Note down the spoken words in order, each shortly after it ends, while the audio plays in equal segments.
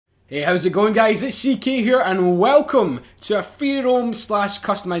Hey, how's it going, guys? It's CK here, and welcome to a free roam /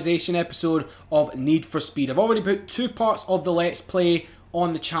 customization episode of Need for Speed. I've already put 2 parts of the Let's Play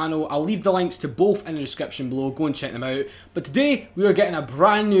on the channel. I'll leave the links to both in the description below. Go and check them out. But today, we are getting a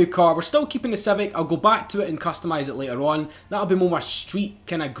brand new car. We're still keeping the Civic. I'll go back to it and customize it later on. That'll be more my street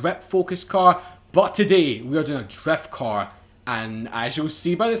kind of grip focused car. But today, we are doing a drift car. And as you'll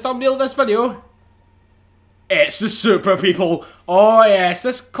see by the thumbnail of this video, it's the Supra, people. Oh yes,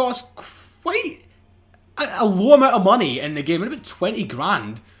 this costs quite a low amount of money in the game, about 20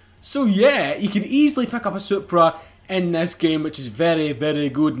 grand. So yeah, you can easily pick up a Supra in this game, which is very, very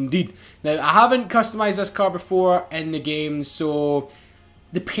good indeed. Now, I haven't customized this car before in the game, so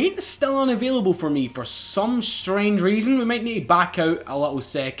the paint is still unavailable for me for some strange reason. We might need to back out a little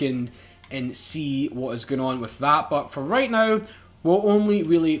second and see what is going on with that, but for right now, we're only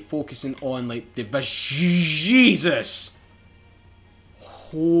really focusing on, like, the Jesus!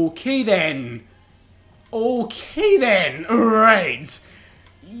 Okay then. Right.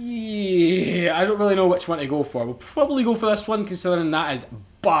 Yeah, I don't really know which one to go for. We'll probably go for this one, considering that is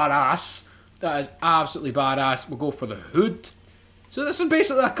badass. That is absolutely badass. We'll go for the hood. So this is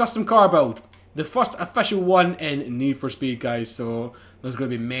basically a custom car build. The first official one in Need for Speed, guys. So there's going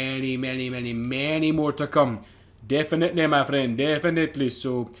to be many more to come. Definitely, my friend, definitely.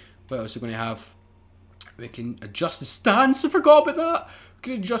 So, what else are we going to have? We can adjust the stance. I forgot about that. We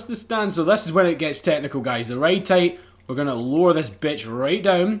can adjust the stance. So this is when it gets technical, guys. The ride height, we're going to lower this bitch right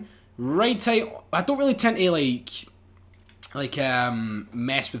down. Ride height, I don't really tend to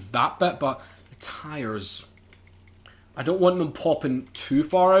mess with that bit, but the tires, I don't want them popping too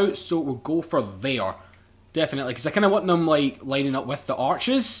far out, so we'll go for there. Definitely, because I kind of want them like lining up with the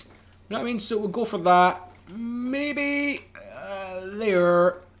arches. You know what I mean? So we'll go for that. Maybe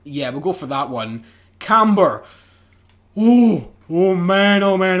there. Yeah, we'll go for that one. Camber. Oh man.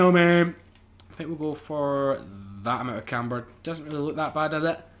 I think we'll go for that amount of camber. Doesn't really look that bad, does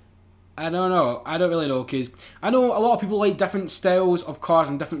it? I don't know. I don't really know, because I know a lot of people like different styles of cars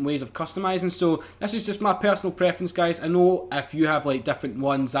and different ways of customizing, so this is just my personal preference, guys. I know if you have like different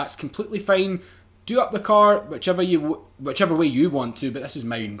ones, that's completely fine. Do up the car whichever way you want to, but this is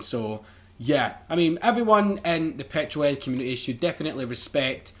mine, so yeah. I mean, everyone in the petrolhead community should definitely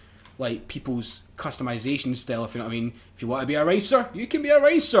respect like people's customization style, if you know what I mean. If you want to be a racer, you can be a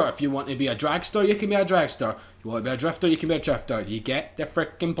racer. If you want to be a dragster, you can be a dragster. If you want to be a drifter, you can be a drifter. You get the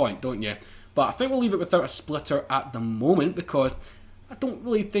freaking point, don't you? But I think we'll leave it without a splitter at the moment, because I don't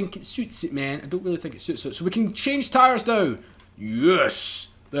really think it suits it, man. I don't really think it suits it. So we can change tires now.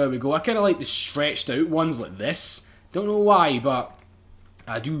 Yes! There we go. I kind of like the stretched out ones like this. Don't know why, but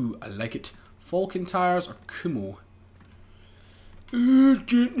I do. I like it. Falcon tires or Kumo? I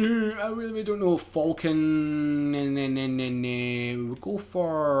really don't know. Falcon. We'll go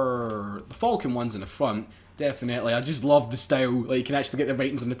for the Falcon ones in the front. Definitely. I just love the style. Like, you can actually get the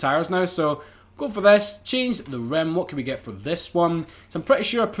ratings on the tires now. So go for this. Change the rim. What can we get for this one? So I'm pretty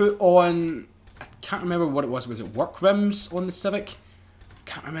sure I put on, I can't remember what it was. Was it work rims on the Civic?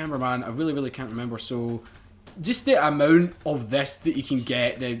 Can't remember, man. I really can't remember. So just the amount of this that you can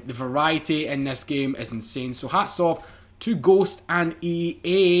get, the variety in this game is insane. So hats off to Ghost and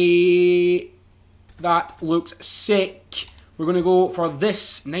EA. That looks sick. We're going to go for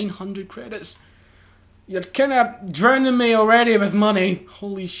this. 900 credits. You're kind of drowning me already with money.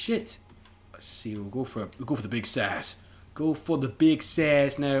 Holy shit. Let's see. We'll go for the big sass. Go for the big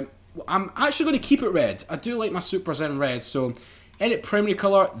sass. Now, I'm actually going to keep it red. I do like my Supras in red, so edit primary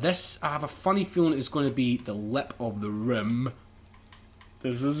colour. This, I have a funny feeling, is going to be the lip of the rim.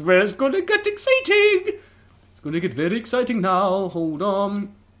 This is where it's going to get exciting. It's going to get very exciting now. Hold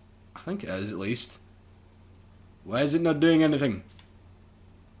on. I think it is, at least. Why is it not doing anything?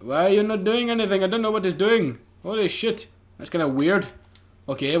 Why are you not doing anything? I don't know what it's doing. Holy shit. That's kind of weird.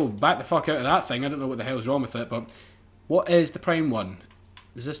 Okay, we'll back the fuck out of that thing. I don't know what the hell's wrong with it, but what is the prime one?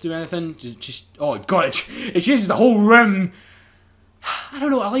 Does this do anything? Just oh god, it changes the whole rim. I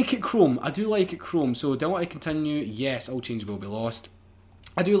don't know, I like it chrome. I do like it chrome, so do I want to continue? Yes, all change will be lost.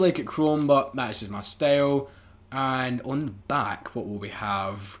 I do like it chrome, but that's just my style. And on the back, what will we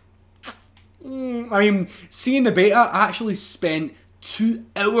have? I mean, seeing the beta, I actually spent 2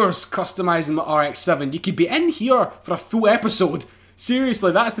 hours customizing my RX-7. You could be in here for a full episode.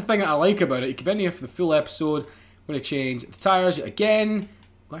 Seriously, that's the thing that I like about it. You could be in here for the full episode. We're going to change the tires again.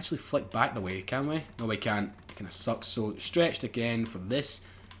 We'll actually flick back the way, can we? No, we can't. It kind of sucks. So, stretched again for this.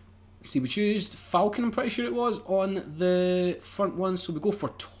 See, we choose Falcon, I'm pretty sure it was, on the front one. So, we go for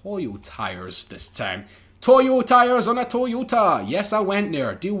Toyo tires this time. Toyo tires on a Toyota. Yes, I went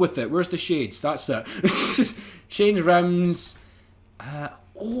there. Deal with it. Where's the shades? That's it. Change rims.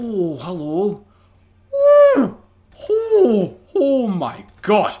 Oh, Oh, hello. Oh my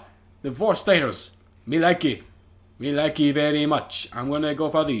god. The Vorsteiners. Me like it. Me like it very much. I'm gonna go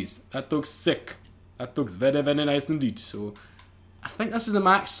for these. That looks sick. That looks very, very nice indeed. So, I think this is the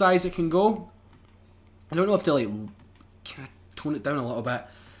max size it can go. I don't know if to like, can I tone it down a little bit?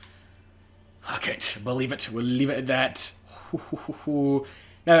 Fuck it. We'll leave it. We'll leave it at that.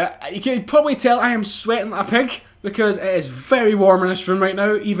 Now, you can probably tell I am sweating like a pig because it is very warm in this room right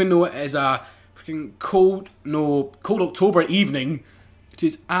now, even though it is a freaking cold October evening. It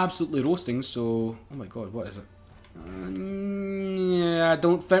is absolutely roasting, so... Oh my god, what is it? Yeah, I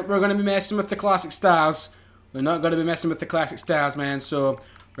don't think we're going to be messing with the classic styles. We're not going to be messing with the classic styles, man, so...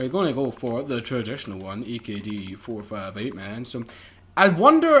 We're going to go for the traditional one, EKD 458, man. So, I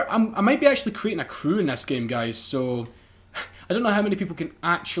wonder... I might be actually creating a crew in this game, guys, so... I don't know how many people can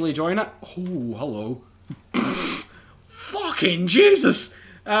actually join it. Oh, hello. Fucking Jesus!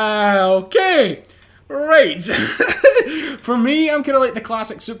 Okay. Right. For me, I'm kind of like the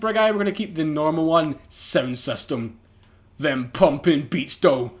classic Supra guy. We're going to keep the normal one. Sound system. Them pumping beats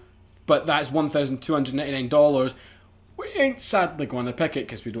though. But that's $1,299. We ain't sadly going to pick it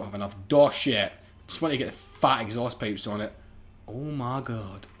because we don't have enough DOS yet. Just want to get the fat exhaust pipes on it. Oh my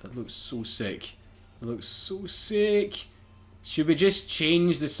god. That looks so sick. It looks so sick. Should we just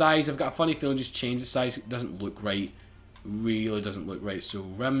change the size? I've got a funny feeling just change the size. It doesn't look right. It really doesn't look right. So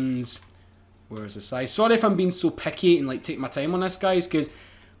rims. Where's the size? Sorry if I'm being so picky and like take my time on this, guys, because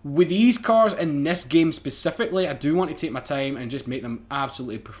with these cars in this game specifically, I do want to take my time and just make them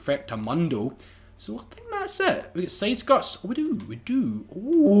absolutely perfectamundo. So I think that's it. We got side skirts. Oh, we do.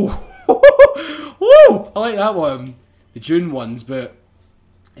 Oh, woo! I like that one. The June ones, but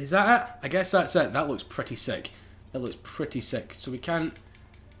is that it? I guess that's it. That looks pretty sick. That looks pretty sick. So we can't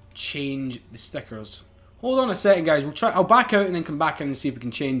change the stickers. Hold on a second, guys. We'll try. I'll back out and then come back in and see if we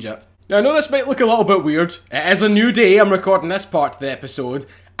can change it. Now, I know this might look a little bit weird. It is a new day. I'm recording this part of the episode,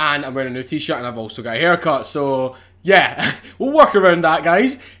 and I'm wearing a new t-shirt, and I've also got a haircut. So yeah, we'll work around that,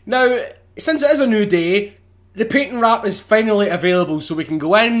 guys. Now, since it is a new day, the paint and wrap is finally available, so we can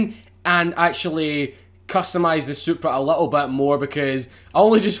go in and actually customize the Supra a little bit more, because I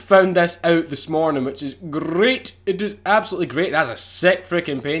only just found this out this morning, which is great. It is absolutely great. It has a sick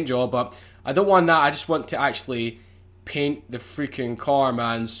freaking paint job, but I don't want that. I just want to actually paint the freaking car,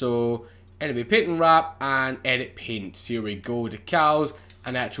 man. So anyway, paint and wrap and edit paints. Here we go. Decals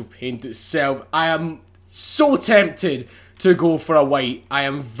and actual paint itself. I am so tempted to go for a white. I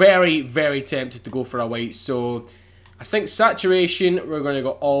am very, very tempted to go for a white. So I think saturation, we're going to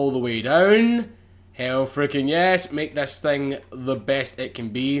go all the way down. Hell freaking yes, make this thing the best it can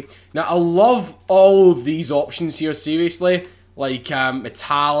be. Now, I love all of these options here, seriously. Like,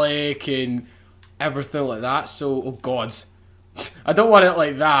 metallic and everything like that. So, oh god. I don't want it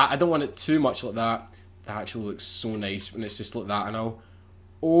like that. I don't want it too much like that. That actually looks so nice when it's just like that, I know.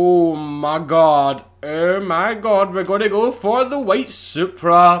 Oh my god. Oh my god, we're going to go for the white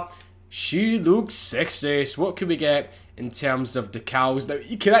Supra. She looks sexy. So what can we get in terms of decals? Now,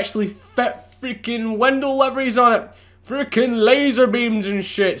 you can actually fit freaking window liveries on it. Freaking laser beams and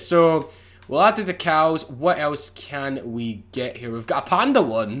shit. So, we'll add the decals. What else can we get here? We've got a panda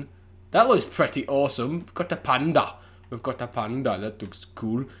one. That looks pretty awesome. We've got a panda. We've got a panda. That looks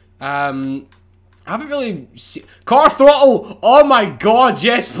cool. I haven't really seen... Car throttle! Oh my god,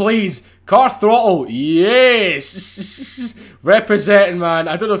 yes please! Car throttle, yes! Representing, man.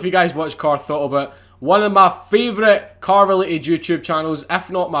 I don't know if you guys watch Car Throttle, but one of my favourite car-related YouTube channels,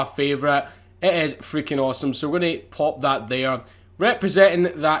 if not my favourite. It is freaking awesome. So we're going to pop that there.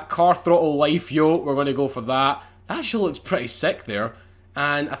 Representing that Car Throttle life, yo. We're going to go for that. That actually looks pretty sick there.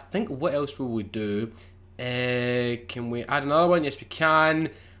 And I think what else will we do? Can we add another one? Yes, we can.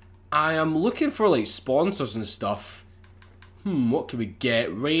 I am looking for like sponsors and stuff. What can we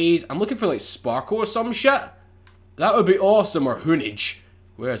get? Raise. I'm looking for like Sparkle or some shit. That would be awesome. Or Hoonage.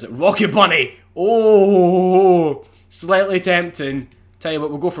 Where is it? Rocket Bunny. Oh, slightly tempting. Tell you what,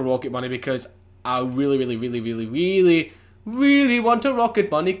 we'll go for Rocket Bunny because I really want a Rocket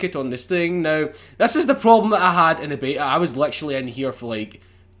Bunny kit on this thing. Now, this is the problem that I had in the beta. I was literally in here for like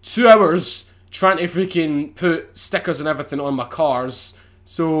 2 hours trying to freaking put stickers and everything on my cars.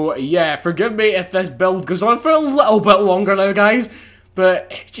 So, yeah, forgive me if this build goes on for a little bit longer now, guys.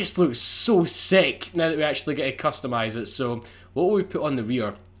 But it just looks so sick now that we actually get to customize it. So, what will we put on the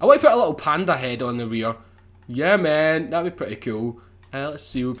rear? I want to put a little panda head on the rear. Yeah, man, that'd be pretty cool. Let's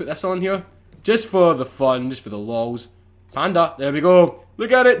see, we'll put this on here. Just for the fun, just for the lols. Panda, there we go.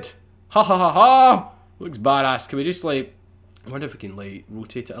 Look at it. Ha ha ha ha. Looks badass. Can we just like, I wonder if we can like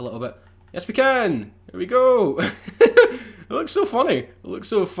rotate it a little bit. Yes, we can. There we go. looks so funny. It looks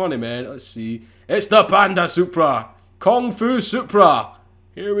so funny, man. Let's see. It's the Panda Supra. Kung Fu Supra.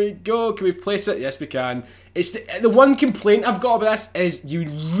 Here we go. Can we place it? Yes, we can. It's the one complaint I've got about this is you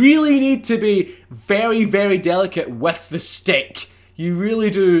really need to be very, very delicate with the stick. You really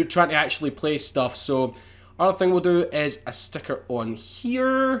do trying to actually place stuff. So, other thing we'll do is a sticker on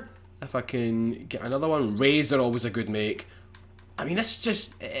here. If I can get another one. Razor, always a good make. I mean,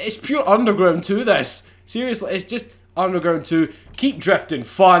 it's pure Underground 2, this. Seriously, it's just Underground 2. Keep drifting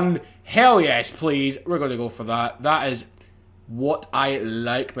fun. Hell yes, please. We're going to go for that. That is what I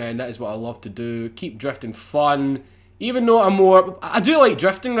like, man. That is what I love to do. Keep drifting fun. Even though I do like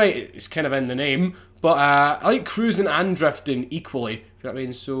drifting, right? It's kind of in the name. But I like cruising and drifting equally. You know what I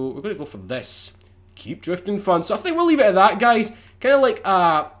mean? So we're going to go for this. Keep drifting fun. So I think we'll leave it at that, guys. Kind of like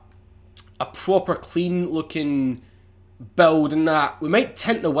a proper clean looking build and that. We might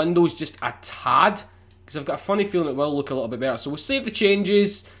tint the windows just a tad. Because I've got a funny feeling it will look a little bit better. So we'll save the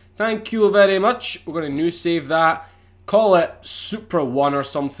changes. Thank you very much. We're going to new save that. Call it Supra 1 or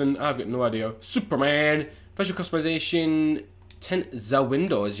something. I've got no idea. Superman. Visual customization. Tint the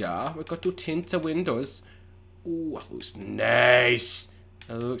windows, yeah. We've got to tint the windows. Oh, that looks nice.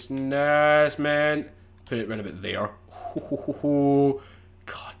 That looks nice, man. Put it around a bit there.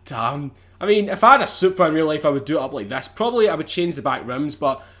 God damn. I mean, if I had a Supra in real life, I would do it up like this. Probably I would change the back rims,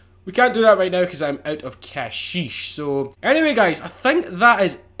 but we can't do that right now because I'm out of cashish. So, anyway, guys, I think that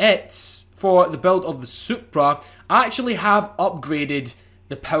is it for the build of the Supra. I actually have upgraded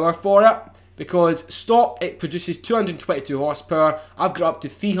the power for it because stock it produces 222 horsepower. I've got up to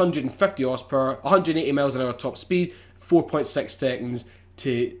 350 horsepower, 180 miles an hour top speed, 4.6 seconds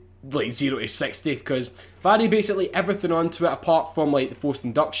to like 0 to 60 because I've added basically everything onto it apart from like the forced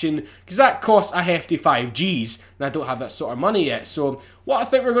induction because that costs a hefty 5 Gs and I don't have that sort of money yet. So what I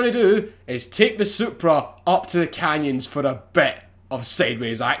think we're going to do is take the Supra up to the canyons for a bit of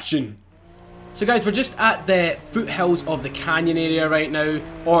sideways action. So guys, we're just at the foothills of the canyon area right now,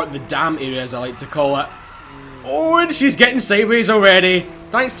 or the dam area as I like to call it. Oh, and she's getting sideways already.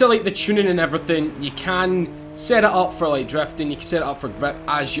 Thanks to like the tuning and everything, you can set it up for like drifting, you can set it up for grip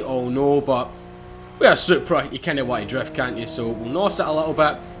as you all know, but with a Supra you kind of want to drift, can't you? So we'll nos it a little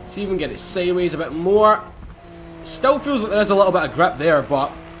bit, see if we can get it sideways a bit more. It still feels like there is a little bit of grip there,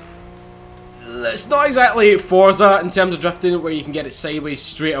 but it's not exactly Forza in terms of drifting where you can get it sideways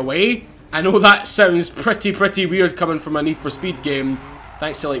straight away. I know that sounds pretty weird coming from a Need for Speed game,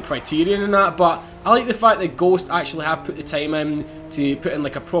 thanks to like Criterion and that, but I like the fact that Ghost actually have put the time in to put in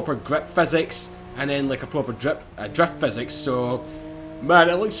like a proper grip physics and then like a proper drift physics. So man,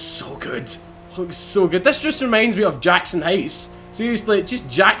 it looks so good. It looks so good. This just reminds me of Jackson Heights. Seriously, just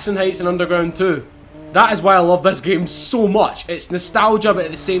Jackson Heights and Underground 2. That is why I love this game so much. It's nostalgia, but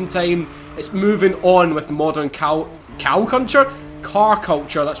at the same time, it's moving on with modern car culture,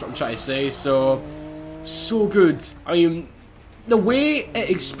 that's what I'm trying to say. So good. I mean, the way it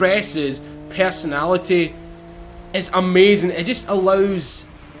expresses personality is amazing. It just allows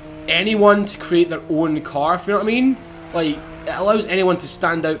anyone to create their own car, if you know what I mean? Like, it allows anyone to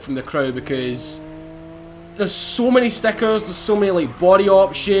stand out from the crowd because there's so many stickers, there's so many like body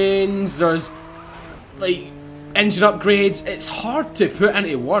options, there's like engine upgrades. It's hard to put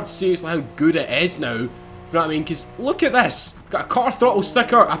into words seriously how good it is now. You know what I mean? Because look at this. Got a car throttle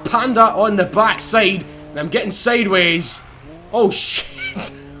sticker, a panda on the back side, and I'm getting sideways. Oh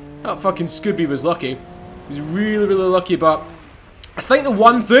shit. That fucking Scooby was lucky. He was really lucky, but I think the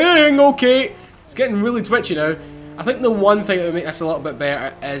one thing, okay, it's getting really twitchy now. I think the one thing that would make this a little bit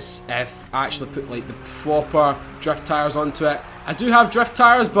better is if I actually put like the proper drift tires onto it. I do have drift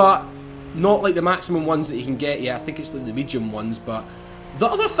tires, but not like the maximum ones that you can get yet. I think it's like the medium ones, but the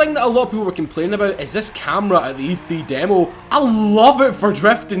other thing that a lot of people were complaining about is this camera at the E3 demo. I love it for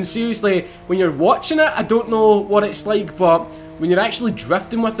drifting, seriously. When you're watching it, I don't know what it's like, but when you're actually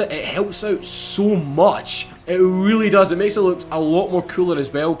drifting with it, it helps out so much. It really does. It makes it look a lot more cooler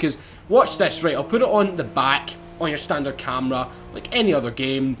as well, because watch this, right? I'll put it on the back, on your standard camera, like any other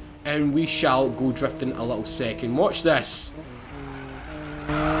game, and we shall go drifting a little second. Watch this.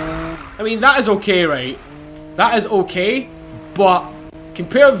 I mean, that is okay, right? That is okay, but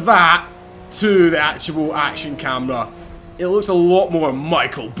compare that to the actual action camera. It looks a lot more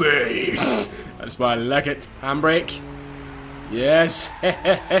Michael Bay. That's why I like it. Handbrake. Yes.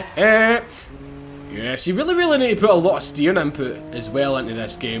 Yes, you really need to put a lot of steering input as well into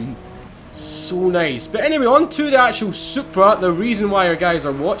this game. So nice. But anyway, on to the actual Supra. The reason why you guys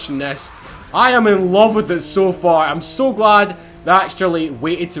are watching this. I am in love with it so far. I'm so glad that I actually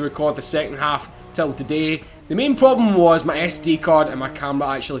waited to record the second half till today. The main problem was my SD card and my camera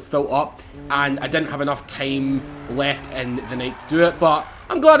actually filled up, and I didn't have enough time left in the night to do it, but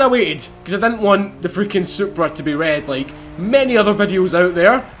I'm glad I waited, because I didn't want the freaking Supra to be red like many other videos out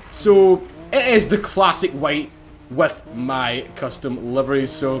there. So it is the classic white with my custom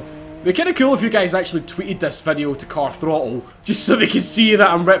liveries. So it'd be kind of cool if you guys actually tweeted this video to Car Throttle, just so they can see that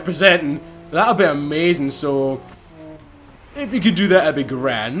I'm representing. That would be amazing. So if you could do that, it'd be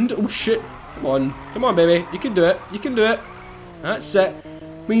grand. Oh shit, come on baby, you can do it, you can do it. That's it.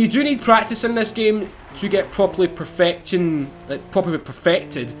 I mean, you do need practice in this game to get properly perfected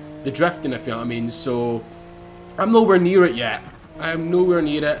the drifting, if you know what I mean. So I'm nowhere near it yet. I'm nowhere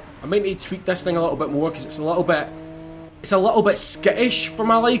near it. I might need to tweak this thing a little bit more, because it's a little bit skittish for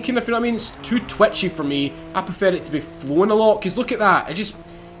my liking, if you know what I mean. It's too twitchy for me. I prefer it to be flowing a lot, because look at that, it just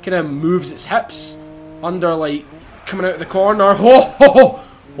kind of moves its hips under, like, coming out of the corner.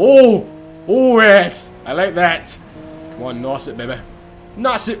 Oh yes, I like that. Come on, nos it, baby.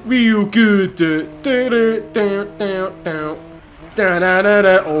 Nos it real good. Oh.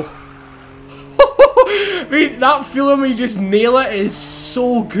 I mean, that feeling when you just nail it is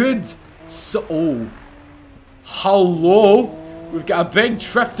so good. So, oh. Hello. We've got a big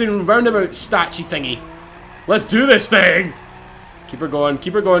drifting roundabout statue thingy. Let's do this thing. Keep her going,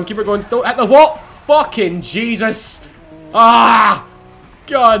 keep her going, keep her going. Don't hit the wall. Fucking Jesus. Ah.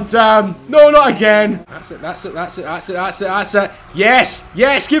 God damn. No, not again. That's it, that's it, that's it, that's it, that's it, that's it. Yes,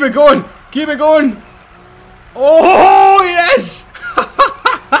 yes, keep it going. Keep it going. Oh, yes.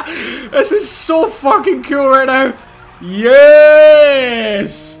 This is so fucking cool right now.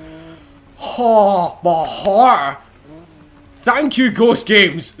 Yes. Oh, my heart. Thank you, Ghost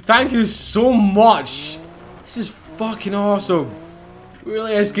Games. Thank you so much. This is fucking awesome. It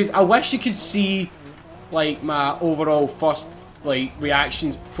really is, because I wish you could see, like, my overall first, like,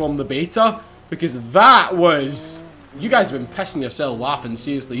 reactions from the beta, because that was, you guys have been pissing yourself laughing.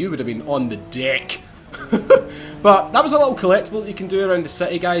 Seriously, you would have been on the deck. But that was a little collectible that you can do around the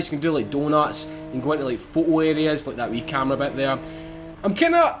city, guys. You can do like donuts, you can go into like photo areas, like that wee camera bit there. I'm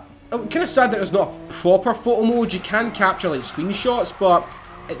kind of sad that there's not a proper photo mode. You can capture like screenshots, but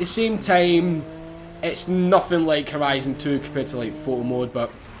at the same time, it's nothing like Horizon 2 compared to like photo mode.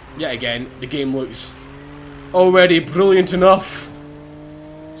 But yet again, the game looks already brilliant enough.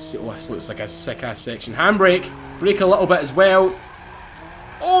 Oh, this looks like a sick ass section. Handbrake, brake a little bit as well.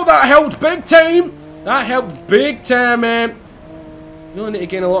 Oh, that helped big time. That helped big time, man. You only need to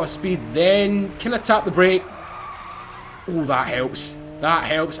gain a lot of speed, then kind of tap the brake. Oh, that helps. That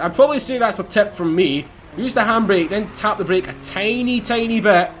helps. I'd probably say that's a tip from me. Use the handbrake, then tap the brake a tiny, tiny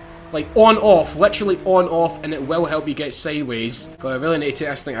bit. Like on, off, literally on, off, and it will help you get sideways. God, I really need to take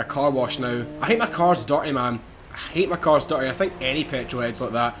this thing a car wash now. I hate my car's dirty, man. I hate my car's dirty. I think any petrol head's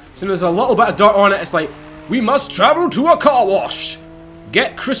like that. So there's a little bit of dirt on it, it's like, we must travel to a car wash.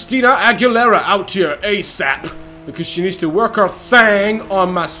 Get Christina Aguilera out here ASAP, because she needs to work her thing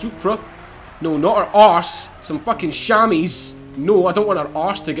on my Supra. No, not her arse. Some fucking chamois. No, I don't want her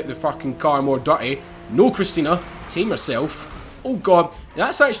arse to get the fucking car more dirty. No, Christina, tame yourself. Oh god,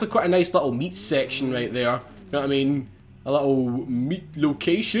 that's actually quite a nice little meat section right there. You know what I mean? A little meat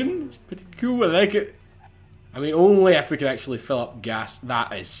location. It's pretty cool, I like it. I mean, only if we can actually fill up gas.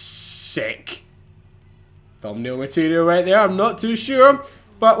 That is sick. Thumbnail material right there, I'm not too sure.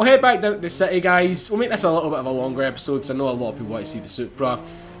 But we'll head back down to the city, guys. We'll make this a little bit of a longer episode, because I know a lot of people want to see the Supra.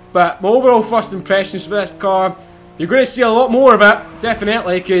 But my overall first impressions for this car, you're going to see a lot more of it,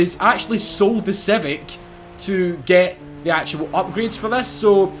 definitely, because I actually sold the Civic to get the actual upgrades for this.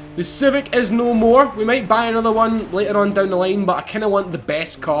 So the Civic is no more. We might buy another one later on down the line, but I kind of want the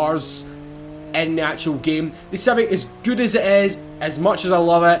best cars in the actual game. The Civic, as good as it is, as much as I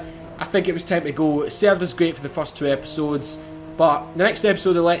love it, I think it was time to go. It served us great for the first 2 episodes, but the next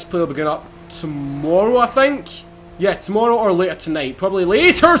episode of Let's Play will be going up tomorrow, I think. Yeah, tomorrow or later tonight. Probably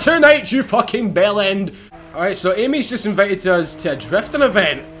later tonight, you fucking bellend. Alright, so Amy's just invited us to a drifting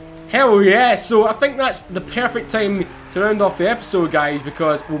event. Hell yeah, so I think that's the perfect time to round off the episode, guys,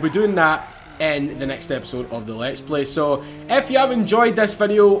 because we'll be doing that in the next episode of the Let's Play. So if you have enjoyed this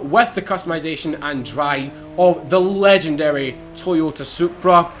video with the customization and drive of the legendary Toyota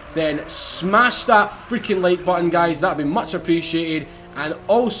Supra, then smash that freaking like button, guys. That'd be much appreciated. And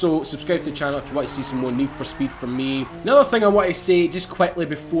also subscribe to the channel if you want to see some more Need for Speed from me. Another thing I want to say just quickly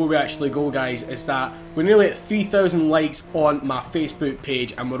before we actually go, guys, is that we're nearly at 3,000 likes on my Facebook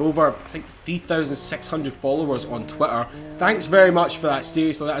page, and we're over, I think, 3,600 followers on Twitter. Thanks very much for that,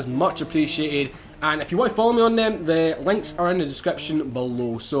 seriously, that is much appreciated. And if you want to follow me on them, the links are in the description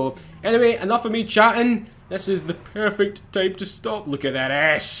below. So anyway, enough of me chatting. This is the perfect time to stop. Look at that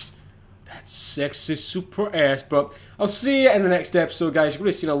ass. That sexy Supra S. But I'll see you in the next episode, guys. You're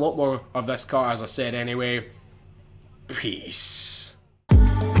going to see a lot more of this car, as I said anyway. Peace.